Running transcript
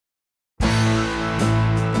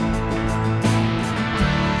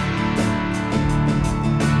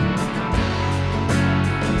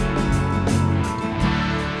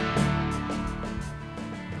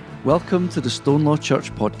Welcome to the Stonelaw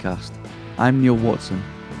Church podcast. I'm Neil Watson.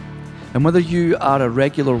 And whether you are a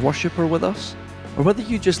regular worshipper with us, or whether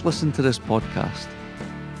you just listen to this podcast,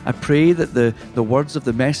 I pray that the words of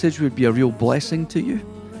the message would be a real blessing to you,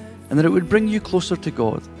 and that it would bring you closer to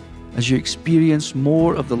God as you experience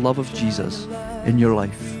more of the love of Jesus in your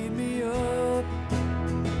life.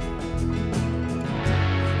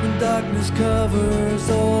 When darkness covers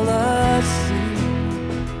all I see.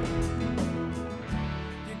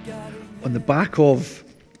 On the back of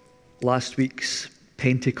last week's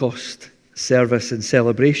Pentecost service and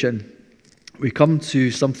celebration, we come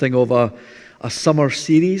to something of a summer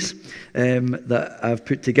series that I've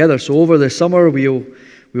put together. So over the summer, we'll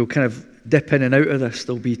kind of dip in and out of this.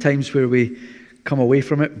 There'll be times where we come away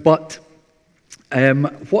from it. But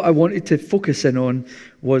what I wanted to focus in on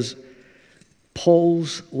was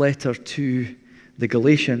Paul's letter to the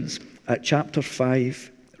Galatians at chapter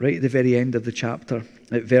 5, right at the very end of the chapter,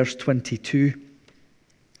 at verse 22.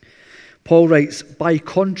 Paul writes, "By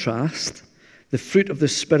contrast, the fruit of the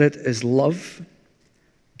Spirit is love,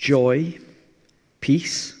 joy,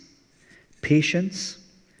 peace, patience,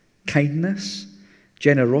 kindness,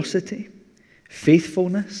 generosity,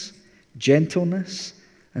 faithfulness, gentleness,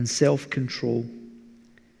 and self-control.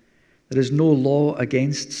 There is no law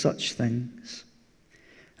against such things.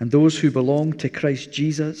 And those who belong to Christ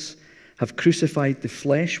Jesus have crucified the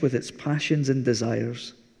flesh with its passions and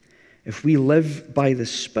desires. If we live by the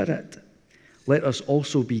Spirit, let us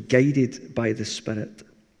also be guided by the Spirit.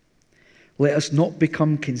 Let us not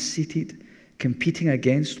become conceited, competing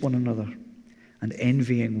against one another and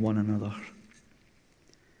envying one another.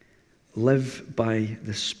 Live by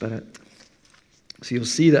the Spirit." So you'll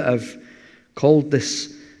see that I've called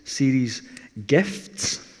this series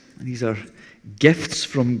Gifts, and these are gifts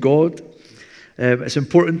from God. It's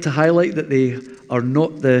important to highlight that they are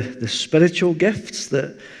not the spiritual gifts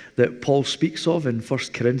that Paul speaks of in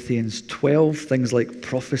 1 Corinthians 12, things like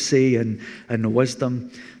prophecy and wisdom.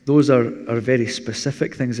 Those are very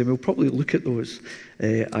specific things, and we'll probably look at those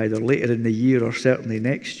either later in the year or certainly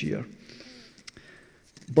next year.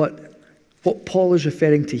 But what Paul is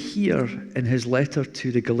referring to here in his letter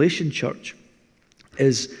to the Galatian church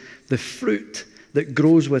is the fruit that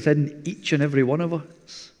grows within each and every one of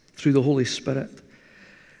us through the Holy Spirit.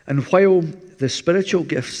 And while the spiritual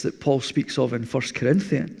gifts that Paul speaks of in 1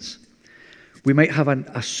 Corinthians, we might have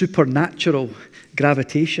a supernatural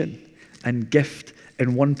gravitation and gift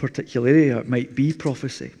in one particular area. It might be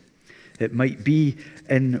prophecy. It might be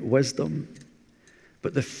in wisdom.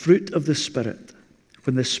 But the fruit of the Spirit,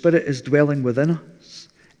 when the Spirit is dwelling within us,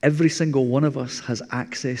 every single one of us has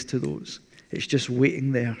access to those. It's just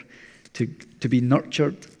waiting there to be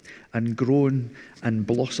nurtured and grown and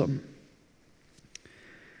blossom.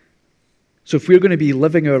 So if we're going to be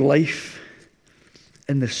living our life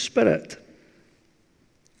in the Spirit,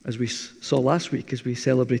 as we saw last week as we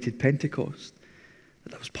celebrated Pentecost,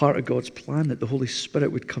 that was part of God's plan, that the Holy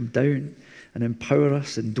Spirit would come down and empower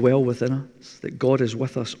us and dwell within us, that God is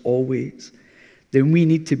with us always, then we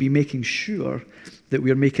need to be making sure that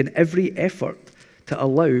we are making every effort to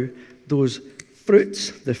allow those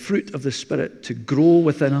fruits, the fruit of the Spirit, to grow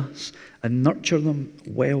within us and nurture them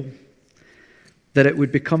well, that it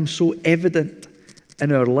would become so evident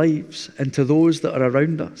in our lives and to those that are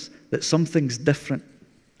around us that something's different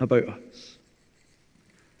about us,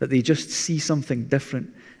 that they just see something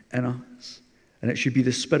different in us, and it should be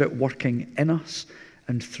the Spirit working in us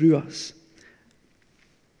and through us.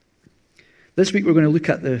 This week we're going to look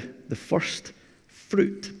at the first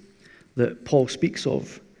fruit that Paul speaks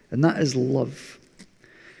of, and that is love.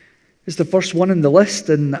 It's the first one in the list,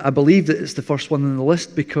 and I believe that it's the first one in the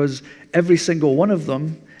list because every single one of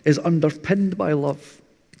them is underpinned by love.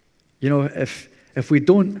 You know, if we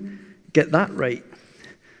don't get that right,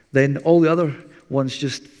 then all the other ones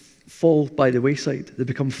just fall by the wayside. They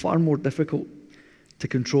become far more difficult to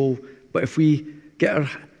control. But if we get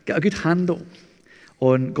a good handle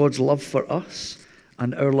on God's love for us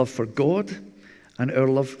and our love for God and our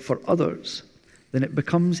love for others, then it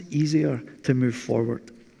becomes easier to move forward.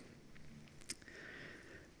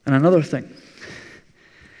 And another thing,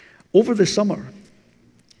 over the summer,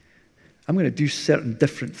 I'm going to do certain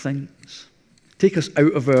different things, take us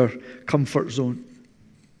out of our comfort zone.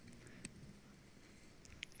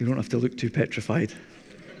 You don't have to look too petrified.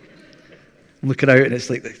 I'm looking out and it's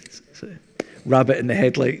like the rabbit in the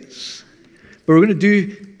headlights. But we're going to do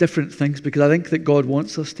different things because I think that God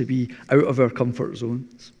wants us to be out of our comfort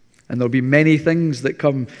zones. And there'll be many things that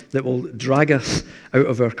come that will drag us out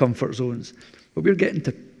of our comfort zones. But we're getting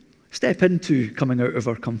to step into coming out of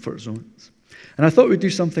our comfort zones. And I thought we'd do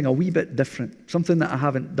something a wee bit different, something that I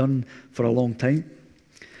haven't done for a long time.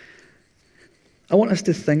 I want us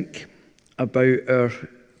to think about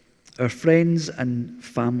our friends and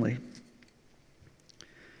family.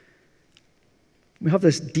 We have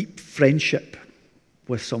this deep friendship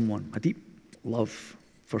with someone, a deep love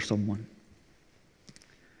for someone,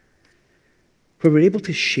 where we're able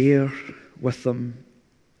to share with them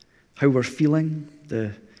how we're feeling,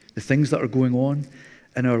 the things that are going on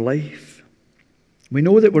in our life. We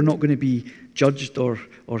know that we're not going to be judged or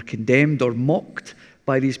condemned or mocked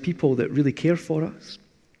by these people that really care for us.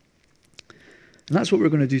 And that's what we're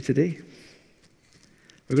going to do today.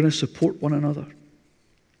 We're going to support one another.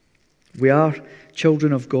 We are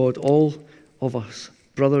children of God, all of us,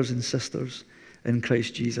 brothers and sisters in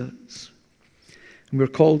Christ Jesus. And we're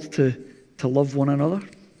called to love one another,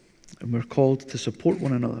 and we're called to support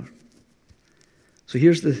one another. So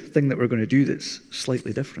here's the thing that we're going to do that's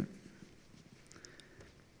slightly different.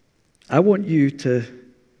 I want you to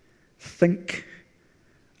think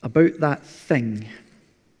about that thing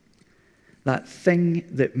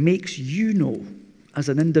that makes you know as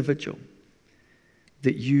an individual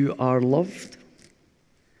that you are loved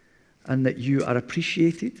and that you are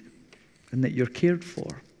appreciated and that you're cared for.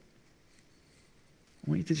 I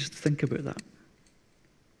want you to just think about that.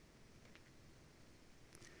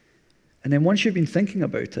 And then once you've been thinking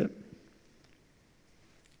about it,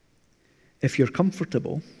 if you're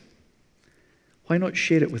comfortable, why not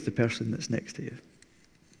share it with the person that's next to you?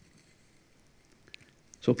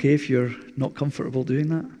 It's okay if you're not comfortable doing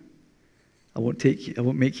that. I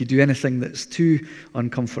won't make you do anything that's too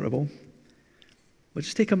uncomfortable. But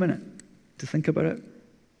just take a minute to think about it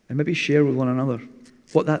and maybe share with one another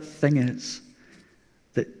what that thing is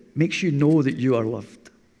that makes you know that you are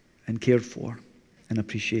loved and cared for and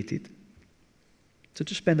appreciated. So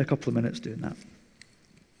just spend a couple of minutes doing that.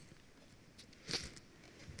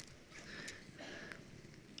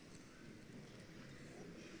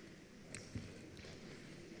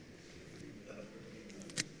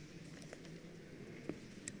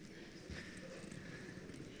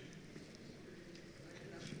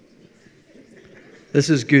 This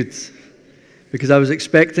is good, because I was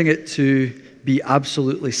expecting it to be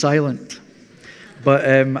absolutely silent. But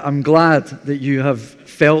I'm glad that you have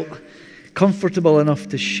felt comfortable enough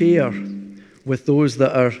to share with those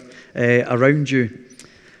that are around you.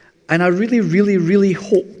 And I really, really, really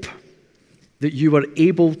hope that you are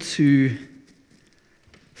able to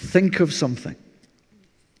think of something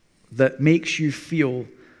that makes you feel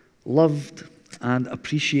loved and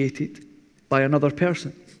appreciated by another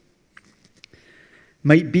person.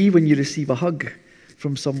 Might be when you receive a hug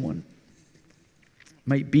from someone.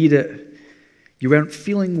 Might be that you weren't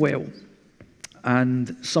feeling well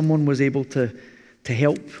and someone was able to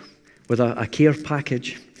help with a care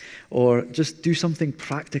package or just do something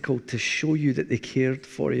practical to show you that they cared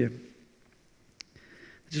for you.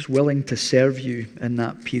 Just willing to serve you in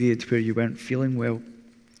that period where you weren't feeling well.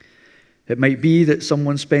 It might be that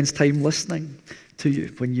someone spends time listening to you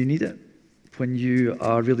when you need it, when you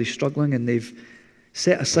are really struggling and they've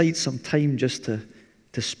set aside some time just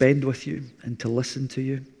to spend with you and to listen to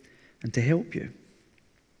you and to help you.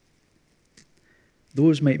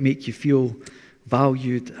 Those might make you feel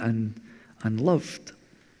valued and loved.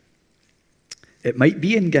 It might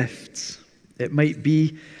be in gifts. It might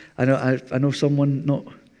be, I know someone not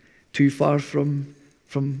too far from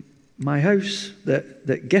my house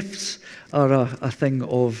that gifts are a thing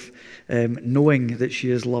of knowing that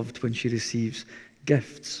she is loved when she receives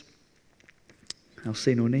gifts. I'll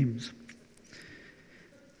say no names.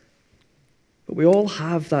 But we all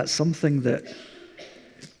have that something that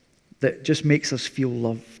just makes us feel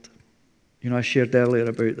loved. You know, I shared earlier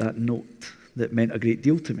about that note that meant a great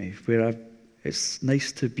deal to me, where it's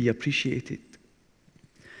nice to be appreciated.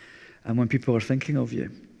 And when people are thinking of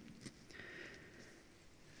you.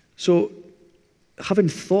 So, having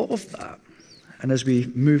thought of that, and as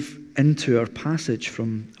we move into our passage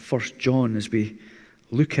from 1 John, as we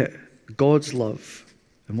look at God's love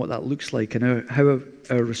and what that looks like and how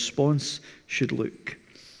our response should look.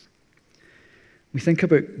 We think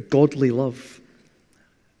about godly love,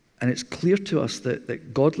 and it's clear to us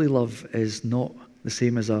that godly love is not the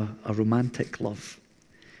same as a romantic love.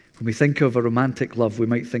 When we think of a romantic love, we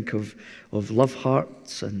might think of love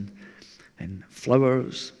hearts and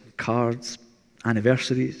flowers, cards,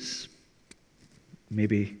 anniversaries,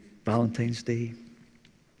 maybe Valentine's Day.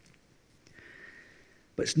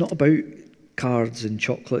 But it's not about cards and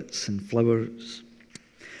chocolates and flowers.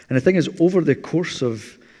 And the thing is, over the course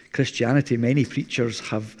of Christianity, many preachers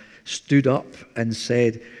have stood up and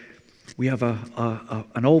said, we have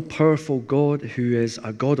an all-powerful God who is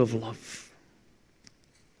a God of love.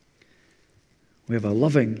 We have a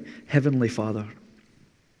loving Heavenly Father.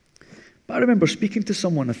 But I remember speaking to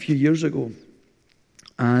someone a few years ago,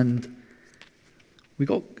 and we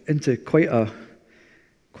got into quite a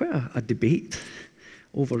debate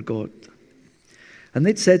over God. And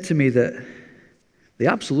they'd said to me that they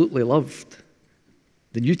absolutely loved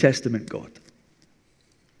the New Testament God,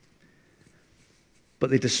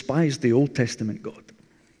 but they despised the Old Testament God.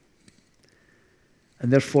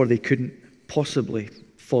 And therefore they couldn't possibly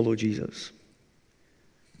follow Jesus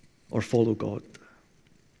or follow God,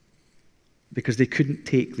 because they couldn't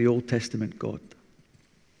take the Old Testament God.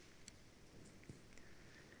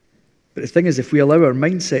 But the thing is, if we allow our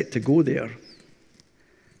mindset to go there,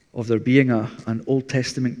 of there being an Old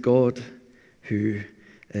Testament God who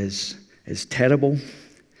is terrible,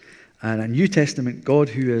 and a New Testament God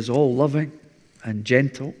who is all loving and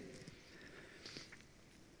gentle,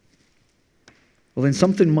 well, then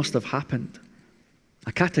something must have happened.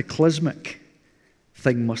 A cataclysmic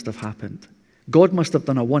thing must have happened. God must have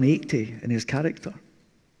done a 180 in his character.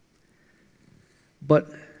 But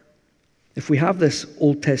if we have this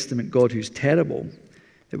Old Testament God who's terrible,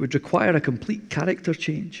 it would require a complete character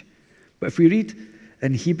change. But if we read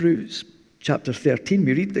in Hebrews chapter 13,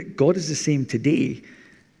 we read that God is the same today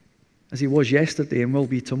as he was yesterday and will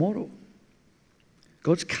be tomorrow.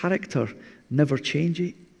 God's character never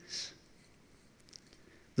changes.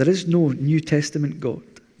 There is no New Testament God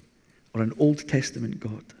or an Old Testament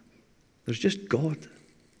God. There's just God.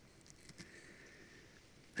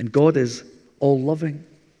 And God is all-loving,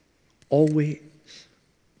 always.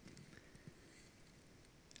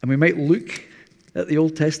 And we might look at the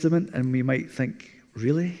Old Testament and we might think,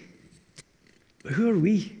 really? But who are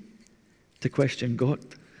we to question God?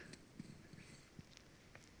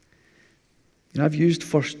 You know, I've used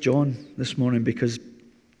 1 John this morning because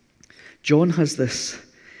John has this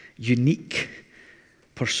unique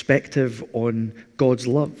perspective on God's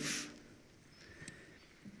love.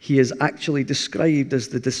 He is actually described as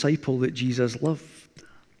the disciple that Jesus loved.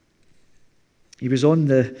 He was on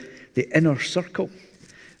the inner circle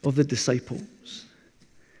of the disciples.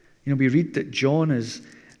 You know, we read that John is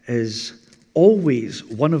always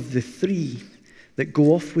one of the three that go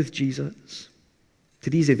off with Jesus to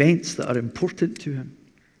these events that are important to him.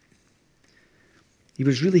 He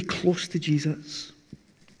was really close to Jesus.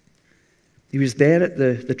 He was there at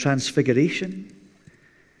the Transfiguration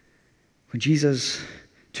when Jesus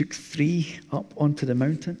took three up onto the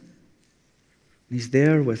mountain. And he's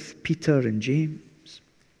there with Peter and James.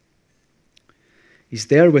 He's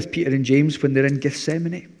there with Peter and James when they're in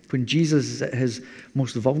Gethsemane, when Jesus is at his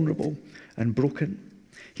most vulnerable and broken.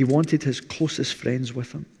 He wanted his closest friends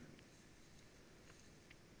with him.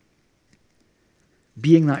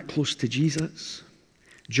 Being that close to Jesus,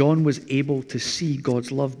 John was able to see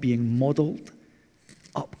God's love being modeled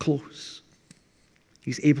up close.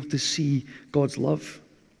 He's able to see God's love.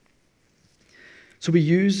 So we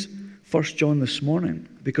use 1 John this morning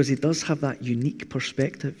because he does have that unique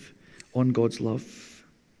perspective on God's love.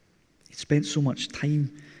 He spent so much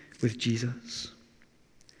time with Jesus.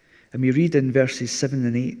 And we read in verses 7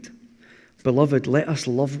 and 8, "Beloved, let us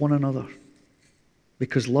love one another,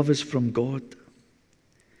 because love is from God.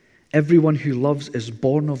 Everyone who loves is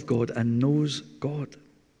born of God and knows God.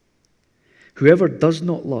 Whoever does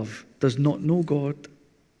not love does not know God,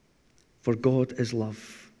 for God is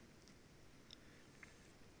love."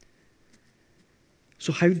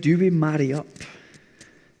 So how do we marry up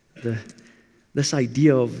this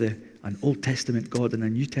idea of an Old Testament God and a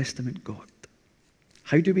New Testament God?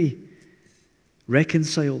 How do we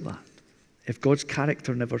reconcile that if God's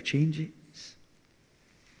character never changes?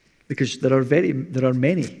 Because there are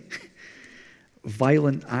many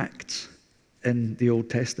violent acts in the Old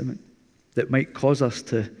Testament that might cause us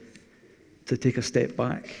to take a step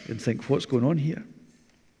back and think, what's going on here?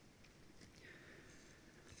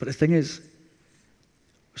 But the thing is,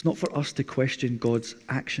 it's not for us to question God's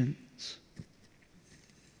actions.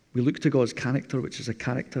 We look to God's character, which is a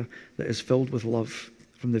character that is filled with love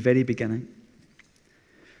from the very beginning.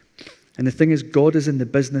 And the thing is, God is in the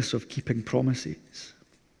business of keeping promises.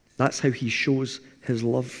 That's how he shows his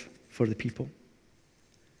love for the people.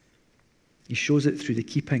 He shows it through the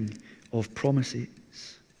keeping of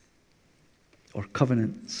promises or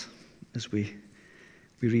covenants, as we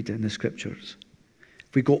read in the scriptures.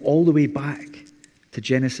 If we go all the way back to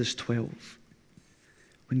Genesis 12,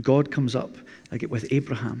 when God comes up with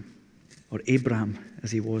Abraham, or Abram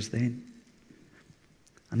as he was then,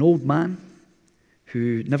 an old man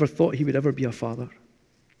who never thought he would ever be a father.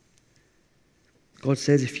 God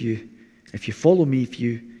says, if you follow me, if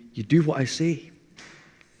you do what I say,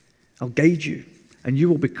 I'll guide you, and you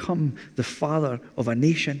will become the father of a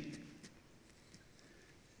nation.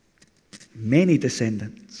 Many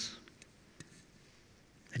descendants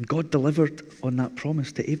And God delivered on that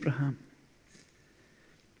promise to Abraham.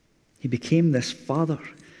 He became this father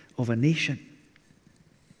of a nation.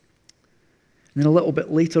 And then a little bit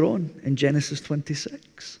later on in Genesis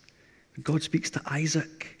 26, God speaks to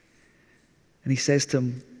Isaac. And he says to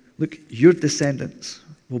him, look, your descendants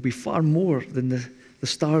will be far more than the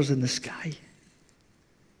stars in the sky.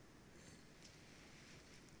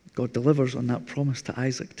 God delivers on that promise to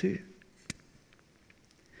Isaac too.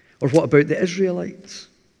 Or what about the Israelites,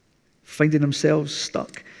 finding themselves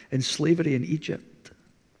stuck in slavery in Egypt?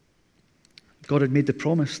 God had made the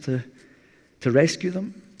promise to rescue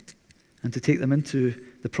them and to take them into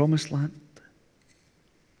the promised land.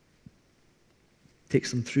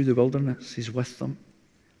 Takes them through the wilderness. He's with them,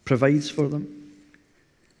 provides for them.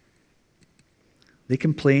 They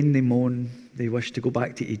complain, they moan, they wish to go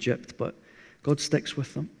back to Egypt, but God sticks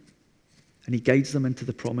with them and he guides them into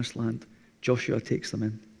the promised land. Joshua takes them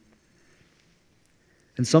in.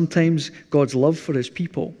 And sometimes God's love for his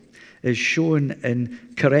people is shown in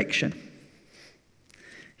correction.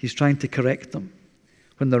 He's trying to correct them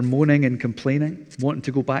when they're moaning and complaining, wanting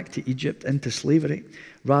to go back to Egypt into slavery,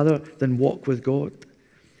 rather than walk with God.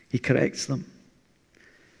 He corrects them.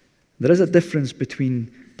 There is a difference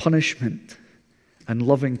between punishment and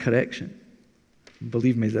loving correction.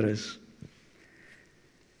 Believe me, there is.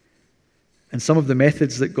 And some of the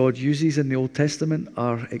methods that God uses in the Old Testament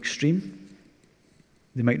are extreme.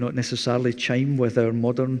 They might not necessarily chime with our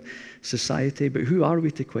modern society, but who are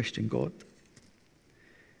we to question God?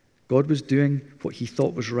 God was doing what he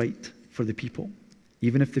thought was right for the people,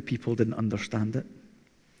 even if the people didn't understand it.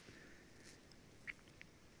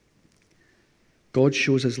 God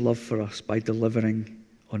shows his love for us by delivering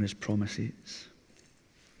on his promises.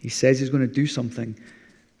 He says he's going to do something,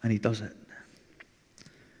 and he does it.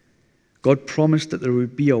 God promised that there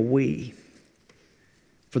would be a way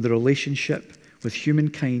for the relationship with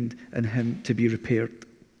humankind and him to be repaired.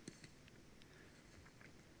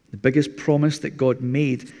 The biggest promise that God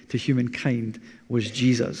made to humankind was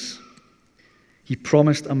Jesus. He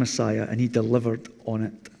promised a Messiah and he delivered on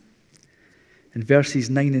it. In verses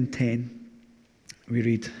 9 and 10, we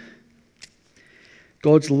read,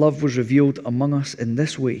 God's love was revealed among us in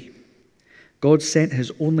this way. God sent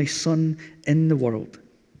his only Son in the world,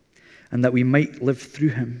 and that we might live through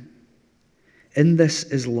him. In this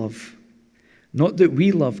is love. Not that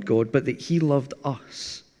we loved God, but that he loved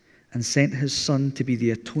us and sent his Son to be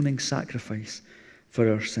the atoning sacrifice for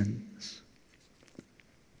our sins.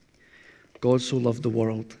 God so loved the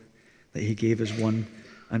world that he gave his one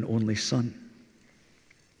and only Son.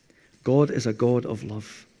 God is a God of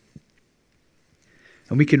love.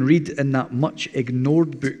 And we can read in that much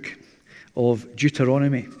ignored book of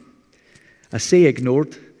Deuteronomy. I say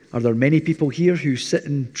ignored. Are there many people here who sit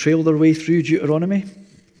and trail their way through Deuteronomy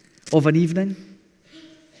of an evening?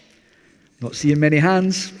 Not seeing many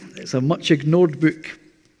hands. It's a much ignored book.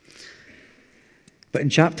 But in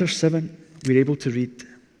chapter 7, we're able to read,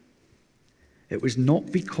 it was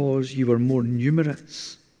not because you were more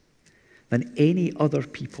numerous than any other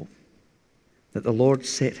people that the Lord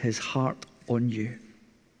set his heart on you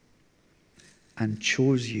and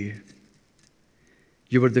chose you.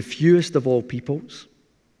 You were the fewest of all peoples.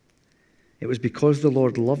 It was because the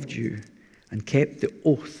Lord loved you and kept the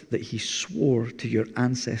oath that he swore to your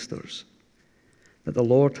ancestors that the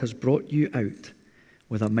Lord has brought you out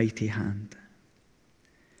with a mighty hand.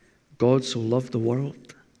 God so loved the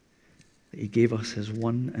world that he gave us his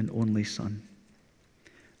one and only Son.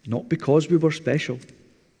 Not because we were special,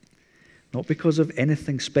 not because of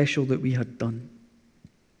anything special that we had done.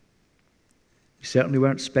 We certainly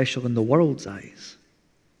weren't special in the world's eyes,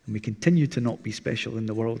 and we continue to not be special in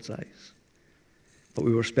the world's eyes. But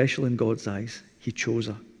we were special in God's eyes. He chose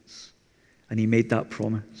us, and he made that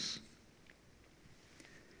promise.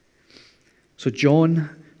 So John,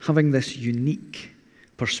 having this unique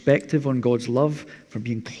perspective on God's love for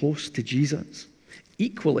being close to Jesus,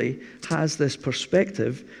 equally has this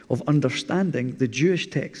perspective of understanding the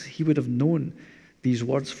Jewish text. He would have known these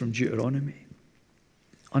words from Deuteronomy.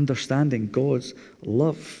 Understanding God's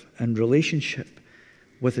love and relationship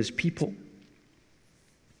with his people.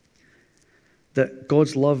 That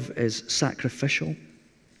God's love is sacrificial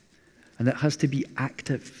and it has to be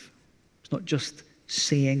active. It's not just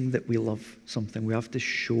saying that we love something. We have to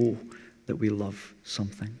show that we love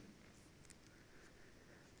something.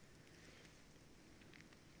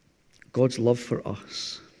 God's love for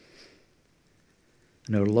us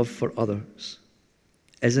and our love for others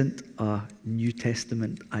isn't a New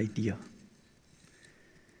Testament idea.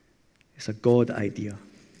 It's a God idea,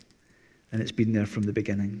 and it's been there from the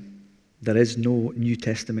beginning. There is no New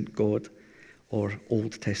Testament God or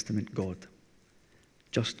Old Testament God.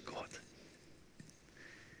 just God.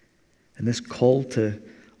 And this call to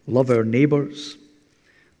love our neighbours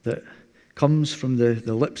that comes from the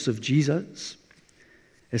lips of Jesus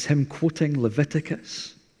is him quoting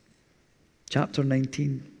Leviticus chapter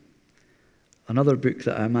 19, another book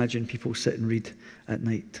that I imagine people sit and read at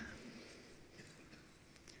night.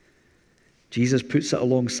 Jesus puts it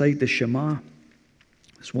alongside the Shema,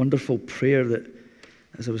 this wonderful prayer that,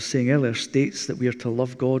 as I was saying earlier, states that we are to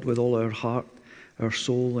love God with all our heart, our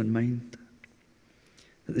soul and mind.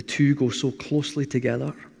 That the two go so closely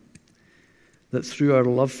together that through our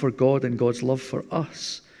love for God and God's love for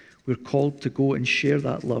us, we're called to go and share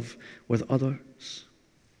that love with others.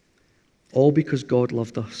 All because God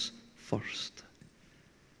loved us first.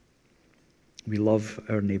 We love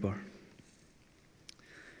our neighbour.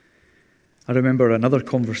 I remember another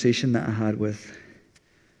conversation that I had with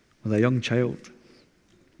a young child.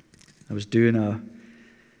 I was in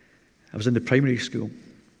the primary school,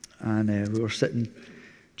 and we were sitting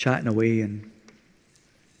chatting away, and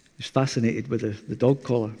he was fascinated with the dog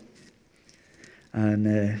collar.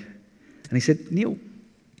 And he said, "Neil,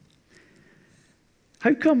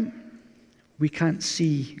 how come we can't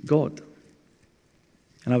see God?"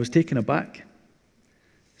 And I was taken aback.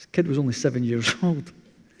 This kid was only 7 years old.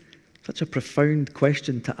 Such a profound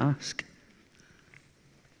question to ask,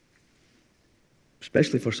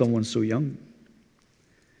 especially for someone so young.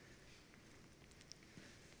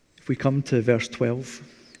 If we come to verse 12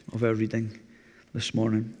 of our reading this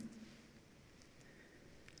morning,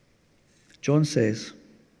 John says,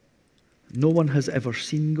 "No one has ever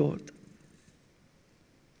seen God.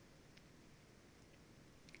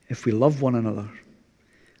 If we love one another,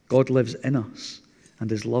 God lives in us, and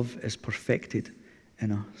his love is perfected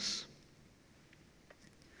in us."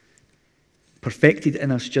 Perfected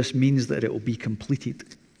in us just means that it will be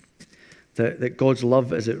completed. That God's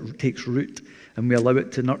love, as it takes root and we allow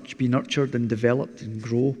it to be nurtured and developed and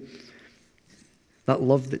grow, that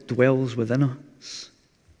love that dwells within us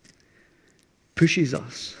pushes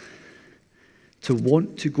us to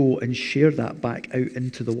want to go and share that back out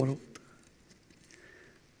into the world.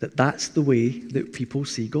 That's the way that people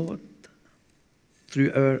see God,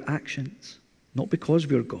 through our actions, not because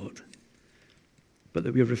we're God, but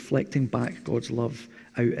that we're reflecting back God's love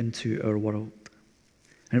out into our world.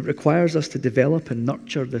 And it requires us to develop and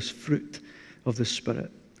nurture this fruit of the Spirit.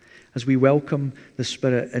 As we welcome the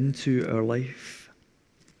Spirit into our life,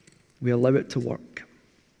 we allow it to work.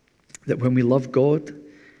 That when we love God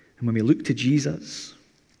and when we look to Jesus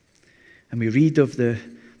and we read of the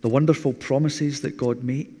wonderful promises that God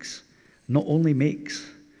makes, not only makes,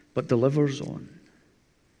 but delivers on,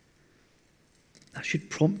 that should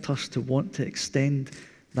prompt us to want to extend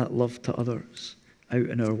that love to others out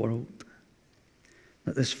in our world.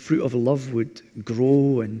 That this fruit of love would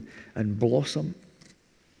grow and blossom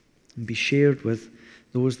and be shared with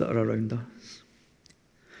those that are around us.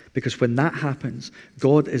 Because when that happens,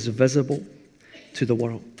 God is visible to the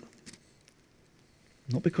world.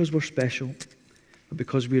 Not because we're special, but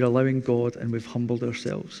because we're allowing God and we've humbled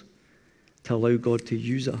ourselves to allow God to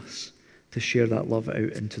use us to share that love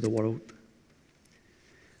out into the world.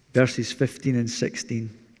 Verses 15 and 16,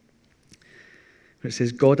 where it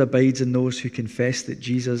says, "God abides in those who confess that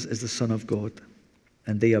Jesus is the Son of God,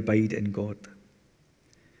 and they abide in God.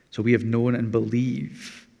 So we have known and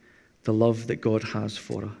believe the love that God has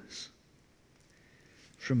for us."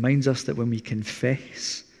 It reminds us that when we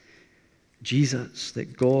confess Jesus,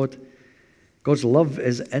 that God's love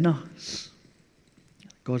is in us.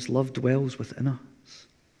 God's love dwells within us.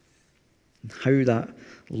 And how that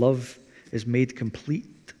love is made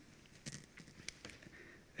complete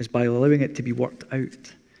is by allowing it to be worked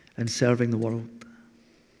out and serving the world.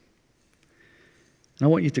 And I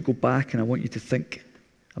want you to go back and I want you to think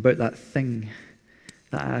about that thing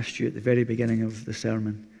that I asked you at the very beginning of the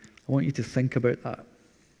sermon. I want you to think about that.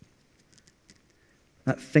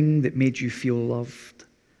 That thing that made you feel loved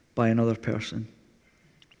by another person.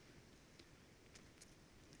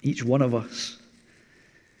 Each one of us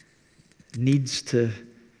needs to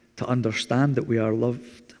understand that we are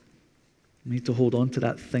loved. We need to hold on to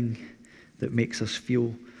that thing that makes us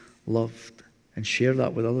feel loved and share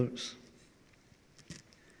that with others.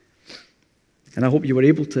 And I hope you were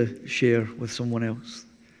able to share with someone else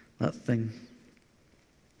that thing.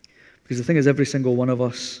 Because the thing is, every single one of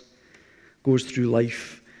us goes through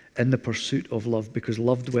life in the pursuit of love, because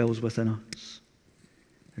love dwells within us.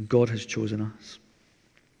 And God has chosen us.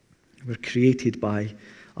 We're created by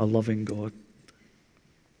a loving God.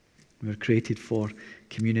 We're created for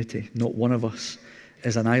community. Not one of us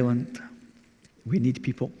is an island. We need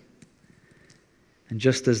people. And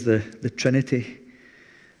just as the Trinity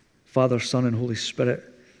Father, Son, and Holy Spirit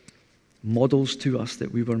models to us that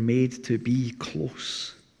we were made to be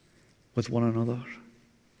close with one another.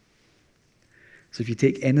 So if you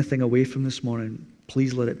take anything away from this morning,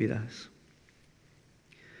 please let it be this.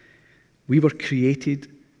 We were created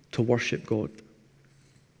to worship God,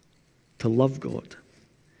 to love God,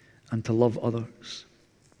 and to love others.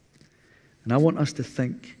 And I want us to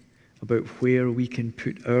think about where we can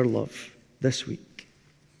put our love this week.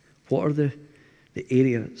 What are the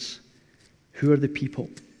areas? Who are the people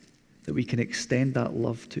that we can extend that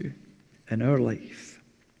love to in our life?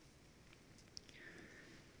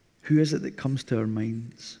 Who is it that comes to our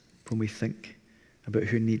minds when we think about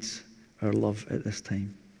who needs our love at this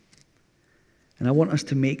time? And I want us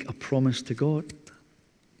to make a promise to God.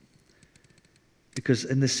 Because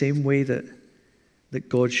in the same way that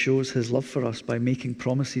God shows his love for us by making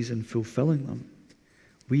promises and fulfilling them,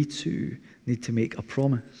 we too need to make a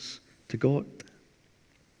promise to God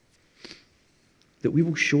that we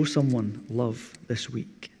will show someone love this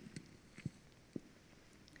week.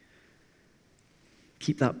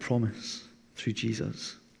 Keep that promise through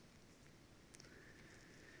Jesus.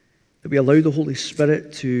 That we allow the Holy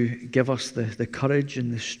Spirit to give us the courage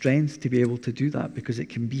and the strength to be able to do that, because it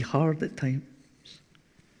can be hard at times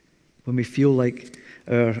when we feel like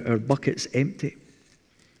our bucket's empty.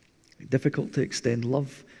 It's difficult to extend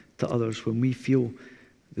love to others when we feel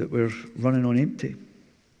that we're running on empty.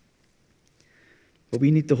 But we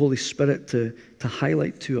need the Holy Spirit to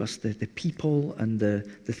highlight to us the people and the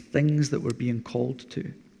things that we're being called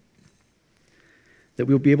to. That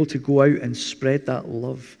we'll be able to go out and spread that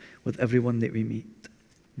love with everyone that we meet.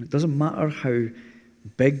 And it doesn't matter how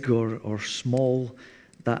big or small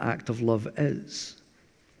that act of love is.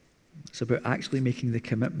 It's about actually making the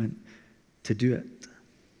commitment to do it.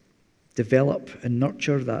 Develop and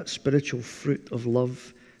nurture that spiritual fruit of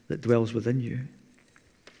love that dwells within you.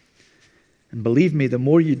 And believe me, the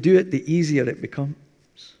more you do it, the easier it becomes.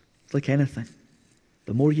 It's like anything.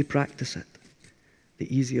 The more you practice it,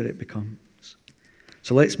 the easier it becomes.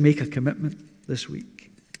 So let's make a commitment this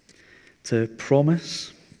week to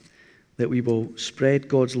promise that we will spread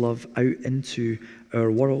God's love out into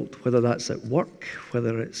our world, whether that's at work,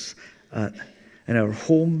 whether it's in our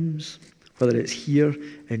homes, whether it's here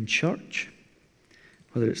in church,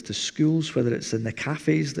 whether it's to schools, whether it's in the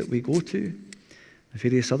cafes that we go to, and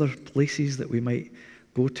various other places that we might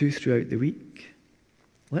go to throughout the week.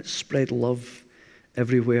 Let's spread love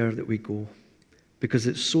everywhere that we go, because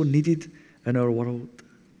it's so needed in our world.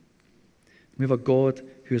 We have a God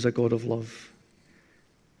who is a God of love,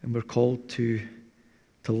 and we're called to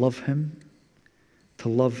love him, to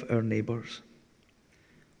love our neighbours.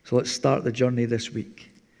 So let's start the journey this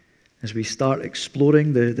week as we start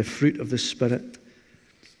exploring the fruit of the Spirit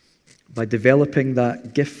by developing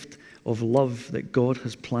that gift of love that God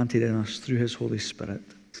has planted in us through his Holy Spirit.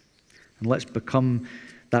 And let's become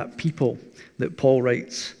that people that Paul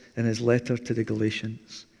writes in his letter to the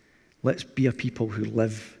Galatians. Let's be a people who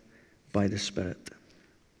live by the Spirit.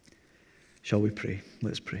 Shall we pray?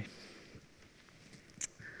 Let's pray.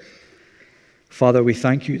 Father, we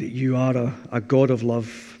thank you that you are a God of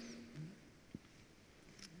love.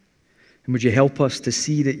 And would you help us to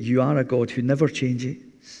see that you are a God who never changes?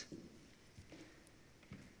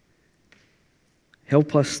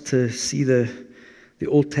 Help us to see the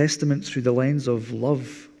Old Testament through the lens of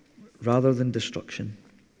love rather than destruction.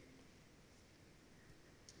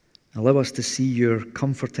 Allow us to see your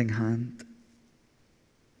comforting hand.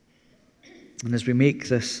 And as we make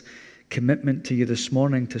this commitment to you this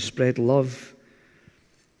morning to spread love,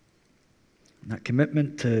 and that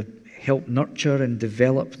commitment to help nurture and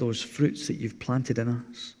develop those fruits that you've planted in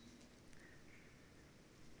us,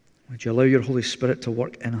 would you allow your Holy Spirit to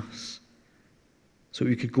work in us so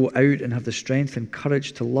we could go out and have the strength and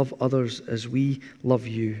courage to love others as we love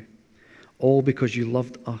you, all because you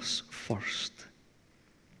loved us first.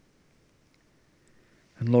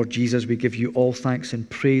 And Lord Jesus, we give you all thanks and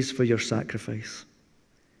praise for your sacrifice,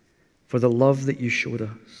 for the love that you showed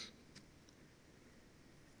us.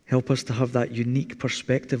 Help us to have that unique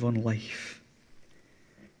perspective on life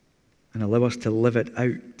and allow us to live it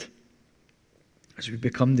out as we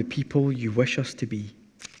become the people you wish us to be,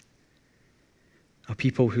 a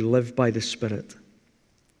people who live by the Spirit.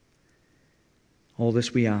 All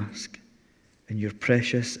this we ask in your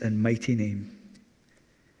precious and mighty name.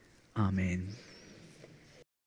 Amen.